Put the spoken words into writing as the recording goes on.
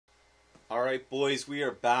Alright, boys, we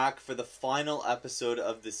are back for the final episode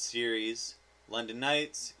of the series, London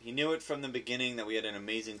Knights. He knew it from the beginning that we had an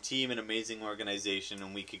amazing team, an amazing organization,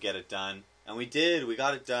 and we could get it done. And we did. We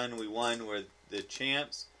got it done. We won. We're the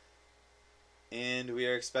champs. And we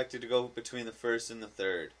are expected to go between the first and the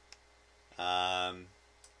third.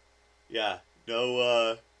 Yeah,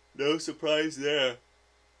 no surprise there.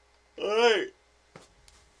 Alright.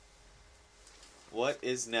 What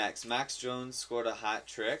is next? Max Jones scored a hat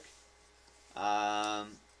trick. I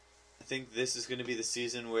think this is going to be the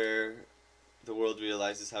season where the world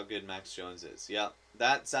realizes how good Max Jones is. Yeah,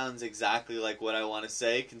 that sounds exactly like what I want to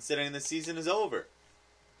say, considering the season is over.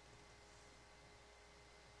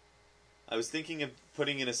 I was thinking of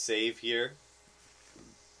putting in a save here,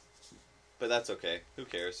 but that's okay. Who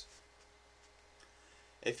cares?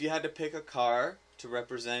 If you had to pick a car to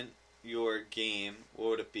represent your game, what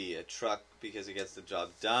would it be? A truck because it gets the job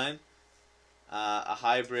done. A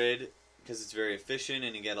hybrid because it's very efficient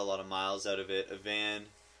and you get a lot of miles out of it. A van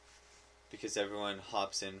because everyone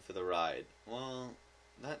hops in for the ride. Well,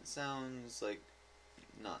 that sounds like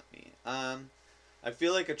not me. I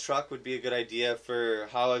feel like a truck would be a good idea for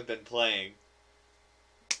how I've been playing.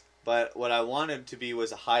 But what I wanted to be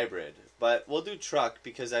was a hybrid. But we'll do truck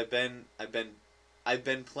because I've been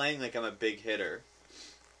playing like I'm a big hitter.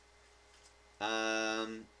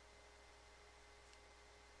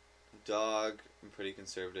 Dog, I'm pretty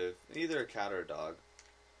conservative. Either a cat or a dog.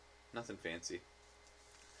 Nothing fancy.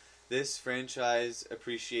 This franchise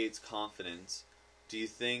appreciates confidence. Do you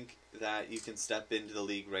think that you can step into the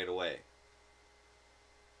league right away?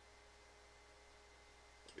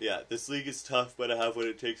 Yeah, this league is tough, but I have what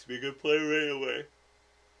it takes to be a good player right away.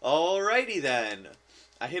 Alrighty then.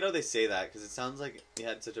 I hate how they say that because it sounds like you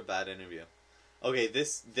had such a bad interview. Okay,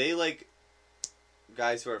 they like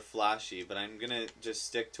guys who are flashy, but I'm gonna just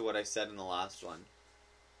stick to what I said in the last one.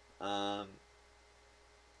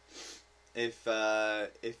 If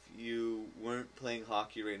you weren't playing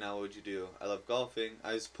hockey right now, what would you do? I love golfing.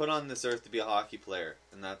 I was put on this earth to be a hockey player,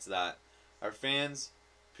 and that's that. Our fans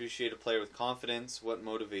appreciate a player with confidence. What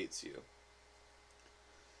motivates you?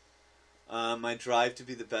 My drive to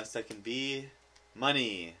be the best I can be.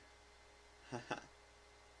 Money.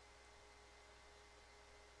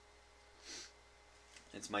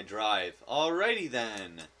 It's my drive. Alrighty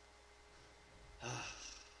then.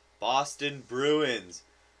 Boston Bruins.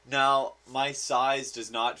 Now, my size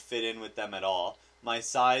does not fit in with them at all. My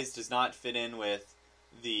size does not fit in with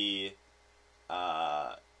the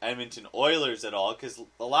Edmonton Oilers at all, because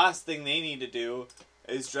the last thing they need to do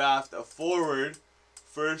is draft a forward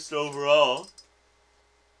first overall.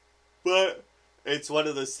 But it's one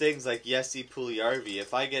of those things like Jesse Puljujarvi.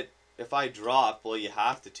 If I drop, well, you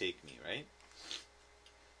have to take me, right?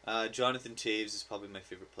 Jonathan Toews is probably my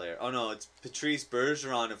favorite player. Oh no, it's Patrice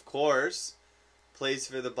Bergeron, of course. Plays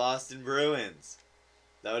for the Boston Bruins.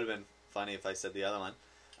 That would have been funny if I said the other one.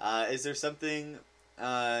 Is there something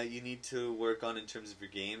you need to work on in terms of your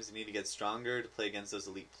games? You need to get stronger to play against those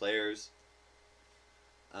elite players.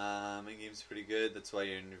 My game's pretty good. That's why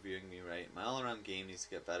you're interviewing me, right? My all-around game needs to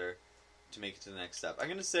get better to make it to the next step. I'm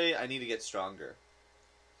going to say I need to get stronger.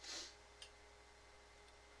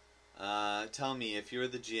 Tell me, if you were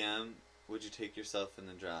the GM, would you take yourself in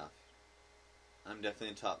the draft? I'm definitely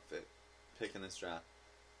a top pick in this draft.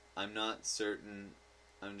 I'm not certain.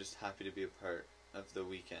 I'm just happy to be a part of the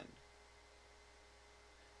weekend.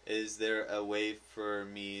 Is there a way for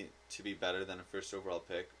me to be better than a first overall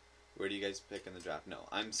pick? Where do you guys pick in the draft? No,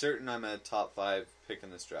 I'm certain I'm a top 5 pick in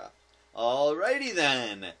this draft. Alrighty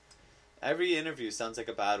then. Every interview sounds like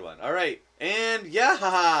a bad one. Alright, and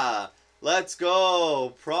yeah! Let's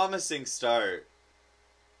go! Promising start.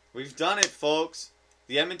 We've done it, folks.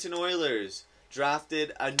 The Edmonton Oilers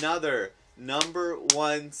drafted another number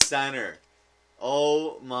 1 center.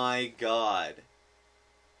 Oh my god.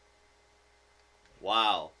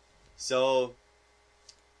 Wow. So,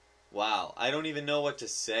 wow. I don't even know what to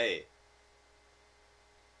say.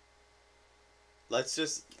 Let's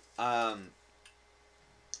just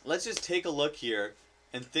take a look here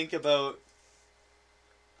and think about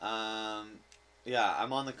yeah,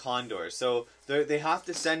 I'm on the Condor. So they have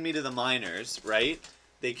to send me to the minors, right?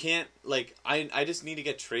 They can't, like, I just need to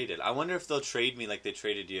get traded. I wonder if they'll trade me like they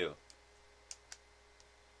traded you.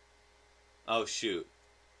 Oh, shoot.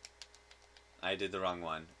 I did the wrong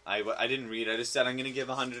one. I didn't read. I just said I'm going to give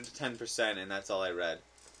 110%, and that's all I read.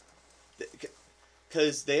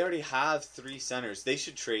 Because they already have 3 centers. They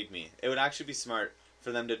should trade me. It would actually be smart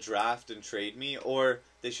for them to draft and trade me, or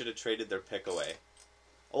they should have traded their pick away.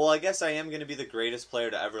 Well, I guess I am going to be the greatest player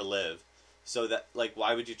to ever live. So that, like,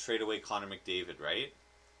 why would you trade away Connor McDavid, right?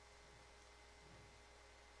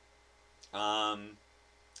 I'm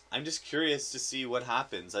just curious to see what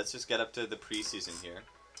happens. Let's just get up to the preseason here.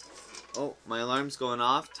 Oh, my alarm's going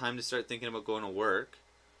off. Time to start thinking about going to work.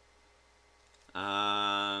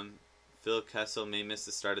 Phil Kessel may miss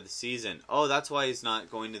the start of the season. Oh, that's why he's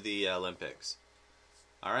not going to the Olympics.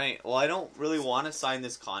 Alright, well, I don't really want to sign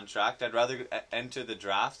this contract. I'd rather enter the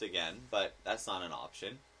draft again, but that's not an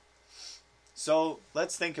option. So,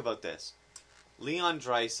 let's think about this. Leon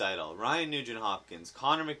Draisaitl, Ryan Nugent-Hopkins,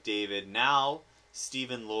 Connor McDavid, now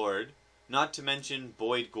Stephen Lord, not to mention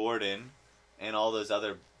Boyd Gordon and all those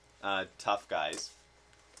other tough guys.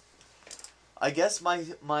 I guess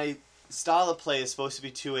my style of play is supposed to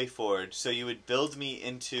be two-way forward, so you would build me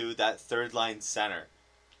into that third-line center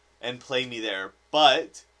and play me there.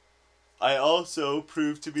 But I also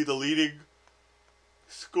proved to be the leading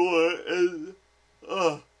scorer in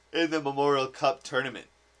the Memorial Cup tournament,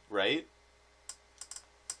 right?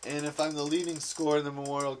 And if I'm the leading scorer in the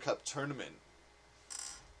Memorial Cup tournament,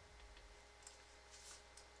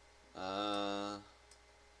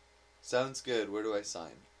 sounds good. Where do I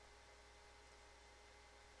sign?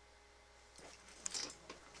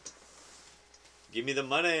 Give me the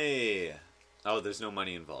money! Oh, there's no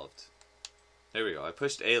money involved. There we go. I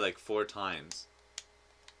pushed A like 4 times.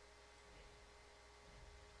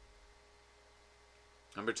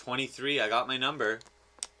 Number 23. I got my number.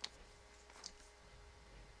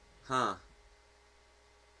 Huh.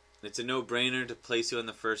 It's a no-brainer to place you on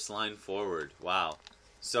the first line forward. Wow.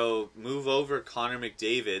 So, move over Connor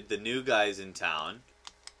McDavid. The new guy's in town.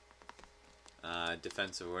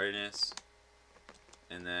 Defensive awareness.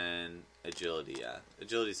 And then agility, yeah.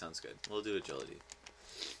 Agility sounds good. We'll do agility.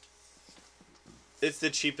 It's the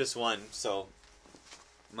cheapest one, so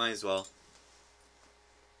might as well.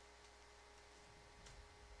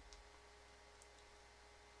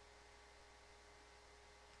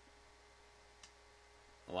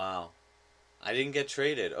 Wow. I didn't get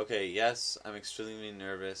traded. Okay, yes, I'm extremely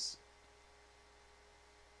nervous.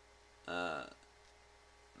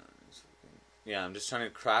 Yeah, I'm just trying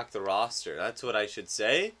to crack the roster. That's what I should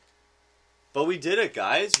say. But we did it,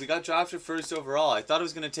 guys. We got drafted first overall. I thought it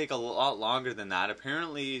was going to take a lot longer than that.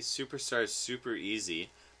 Apparently, Superstar is super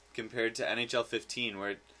easy compared to NHL 15,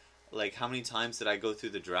 where, like, how many times did I go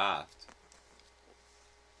through the draft?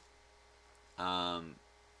 Huh.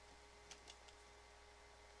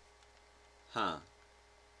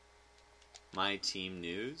 My team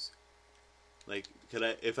news? Like, could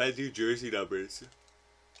I, if I do jersey numbers,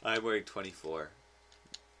 I'm wearing 24.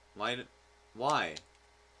 Why?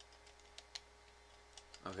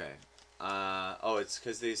 Okay. Oh, it's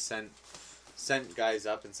because they sent guys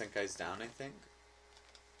up and sent guys down, I think.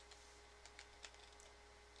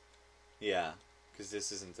 Yeah, because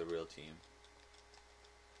this isn't the real team.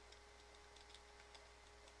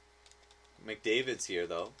 McDavid's here,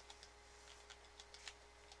 though.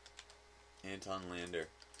 Anton Lander.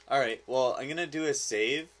 Alright, well, I'm going to do a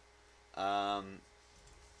save. I'm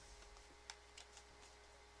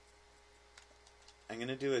going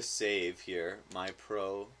to do a save here. My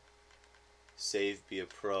pro. Save, be a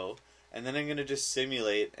pro. And then I'm going to just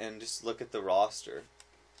simulate and just look at the roster.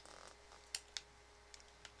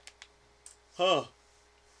 Huh.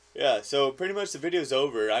 Yeah, so pretty much the video's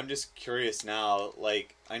over. I'm just curious now.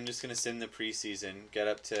 Like, I'm just going to sim the preseason. Get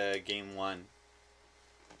up to game 1.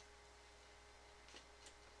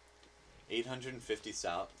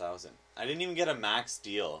 850,000. I didn't even get a max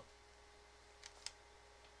deal.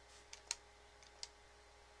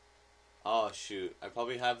 Oh, shoot. I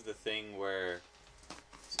probably have the thing where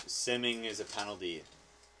simming is a penalty.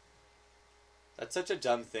 That's such a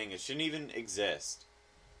dumb thing. It shouldn't even exist.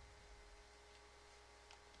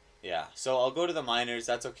 Yeah, so I'll go to the minors.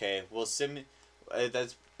 That's okay. We'll sim...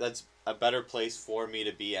 that's a better place for me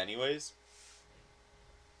to be anyways.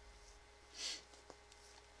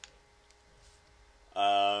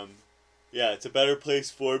 Yeah, it's a better place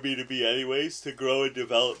for me to be anyways, to grow and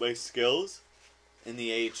develop my skills in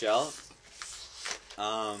the AHL.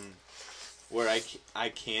 Where I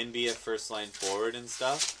can be a first-line forward and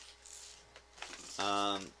stuff.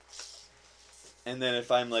 And then if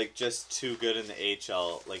I'm, like, just too good in the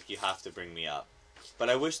AHL, like, you have to bring me up. But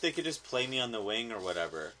I wish they could just play me on the wing or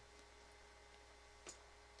whatever.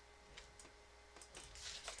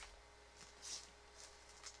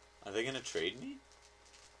 Are they gonna trade me?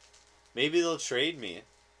 Maybe they'll trade me.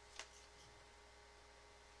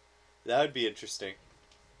 That would be interesting.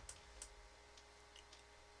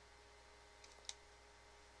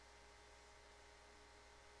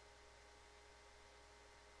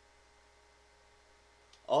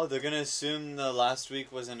 Oh, they're going to assume the last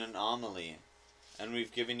week was an anomaly. And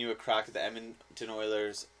we've given you a crack at the Edmonton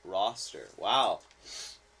Oilers roster. Wow.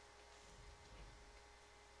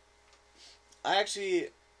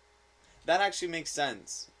 that actually makes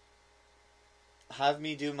sense. Have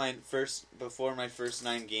me do before my first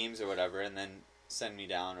 9 games or whatever, and then send me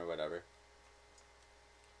down or whatever.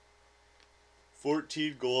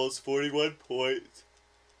 14 goals, 41 points.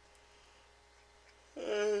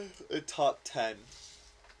 A top 10.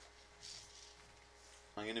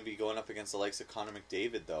 I'm going to be going up against the likes of Connor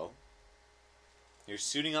McDavid, though. You're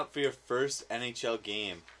suiting up for your first NHL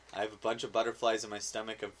game. I have a bunch of butterflies in my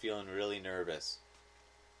stomach. I'm feeling really nervous.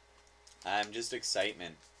 I'm just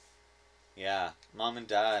excitement. Yeah, Mom and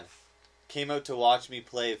Dad came out to watch me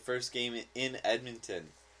play first game in Edmonton.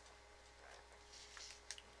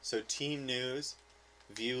 So team news,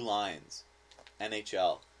 view lines,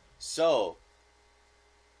 NHL. So,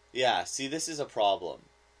 yeah, see, this is a problem.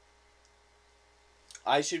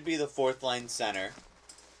 I should be the 4th line center.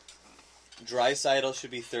 Draisaitl should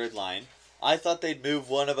be 3rd line. I thought they'd move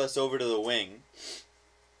one of us over to the wing.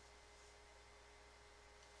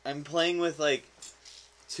 I'm playing with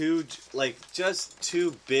just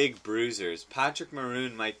two big bruisers. Patrick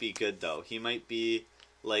Maroon might be good though. He might be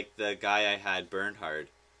like the guy I had, Bernhard.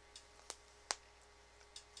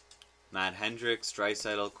 Matt Hendricks,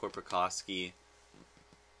 Draisaitl, Korpikoski,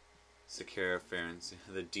 Sakara, Ferentz.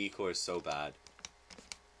 The decor is so bad.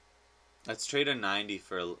 Let's trade a 90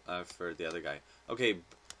 for the other guy. Okay,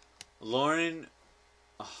 Lauren.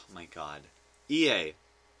 Oh my God, EA.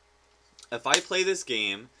 If I play this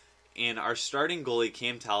game and our starting goalie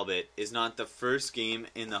Cam Talbot is not the first game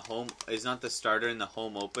in the home, is not the starter in the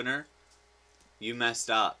home opener, you messed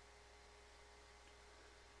up.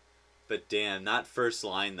 But damn, that first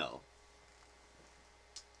line though.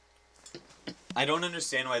 I don't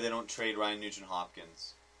understand why they don't trade Ryan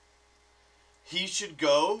Nugent-Hopkins. He should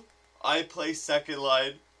go. I play second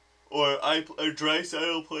line, or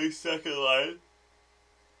Draisaitl plays second line.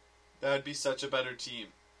 That'd be such a better team.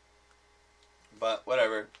 But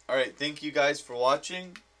whatever. Alright, thank you guys for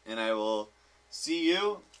watching, and I will see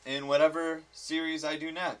you in whatever series I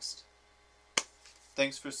do next.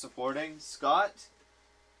 Thanks for supporting. Scott,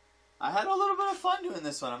 I had a little bit of fun doing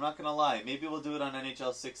this one, I'm not going to lie. Maybe we'll do it on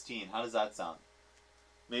NHL 16. How does that sound?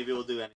 Maybe we'll do